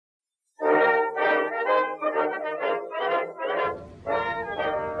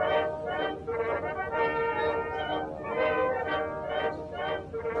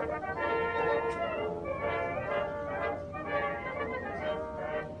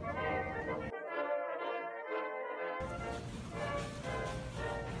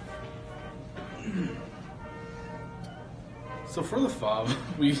So for the fob,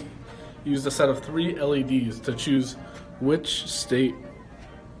 we used a set of 3 LEDs to choose which state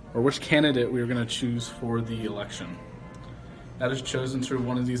or which candidate we were going to choose for the election. That is chosen through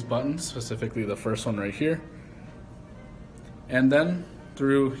one of these buttons, specifically the first one right here. And then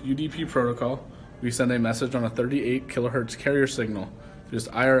through UDP protocol, we send a message on a 38 kilohertz carrier signal to this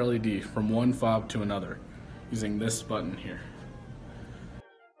IR LED from one fob to another using this button here.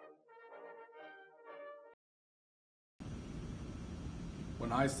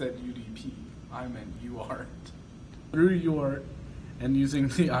 When I said UDP, I meant UART. Through UART and using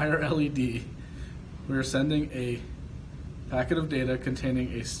the IR LED, we are sending a packet of data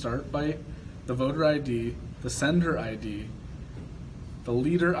containing a start byte, the voter ID, the sender ID, the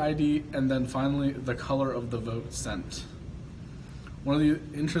leader ID, and then finally the color of the vote sent. One of the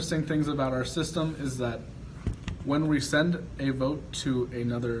interesting things about our system is that when we send a vote to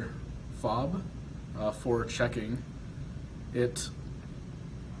another fob for checking, it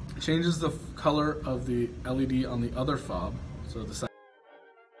changes the color of the LED on the other fob. So the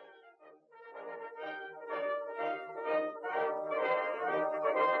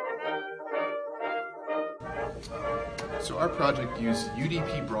So our project uses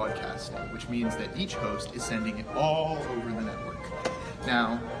UDP broadcasting, which means that each host is sending it all over the network.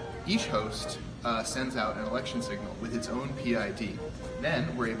 Now, each host sends out an election signal with its own PID.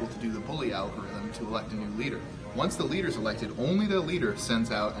 Then we're able to do the bully algorithm to elect a new leader. Once the leader is elected, only the leader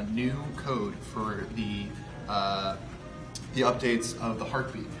sends out a new code for the updates of the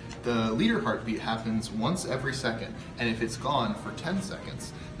heartbeat. The leader heartbeat happens once every second, and if it's gone for 10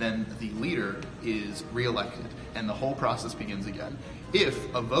 seconds, then the leader is re-elected, and the whole process begins again.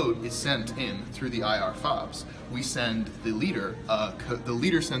 If a vote is sent in through the IR fobs, we send the leader, the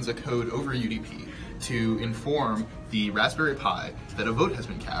leader sends a code over UDP to inform the Raspberry Pi that a vote has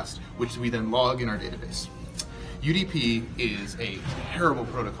been cast, which we then log in our database. UDP is a terrible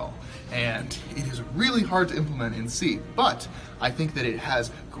protocol, and it is really hard to implement in C, but I think that it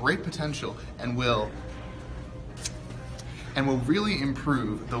has great potential and will really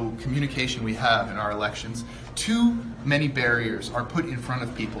improve the communication we have in our elections. Too many barriers are put in front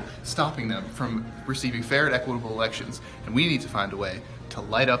of people, stopping them from receiving fair and equitable elections, and we need to find a way to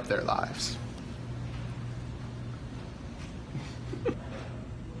light up their lives.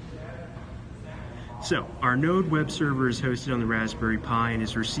 So, our Node web server is hosted on the Raspberry Pi and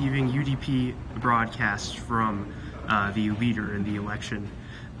is receiving UDP broadcasts from the leader in the election.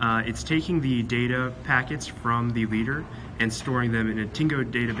 It's taking the data packets from the leader and storing them in a Tingo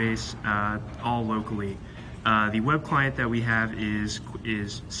database all locally. The web client that we have is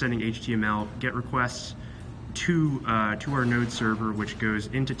sending HTML GET requests to our Node server, which goes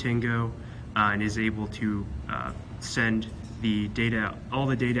into Tingo and is able to send the data, all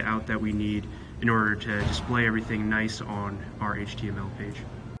the data out that we need in order to display everything nice on our HTML page.